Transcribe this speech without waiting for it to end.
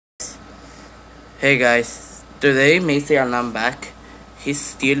Hey guys, today Macy and I'm back. He's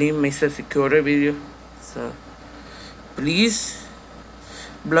stealing Macy's security video, so please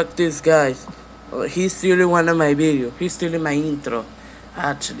block this guy. He's stealing one of my videos. He's stealing my intro.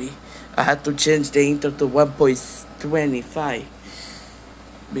 Actually, I had to change the intro to 1.25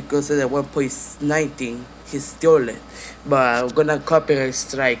 because of the 1.19 he stole it. But I'm gonna copyright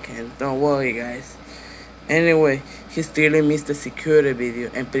strike him. Don't worry, guys. Anyway, he's stealing Mr. Security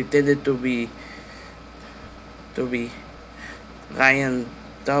video and pretended to be Ryan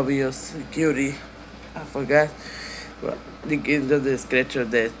W Security. I forgot. Well, link in the description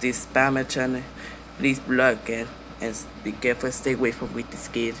that this spammer channel. Please block it and be careful. Stay away from with this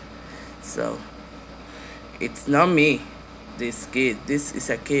kid. So it's not me. This kid. This is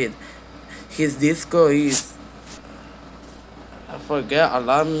a kid. His disco is. I forgot.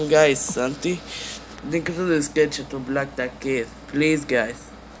 Alarm guys. Something. Link in the description to block that kid. Please,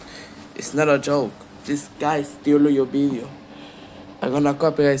 guys. It's not a joke. This guy stole your video. I'm gonna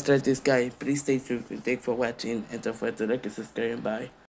copyright strike this guy. Please stay tuned. Thanks for watching and don't forget to like and subscribe. Bye.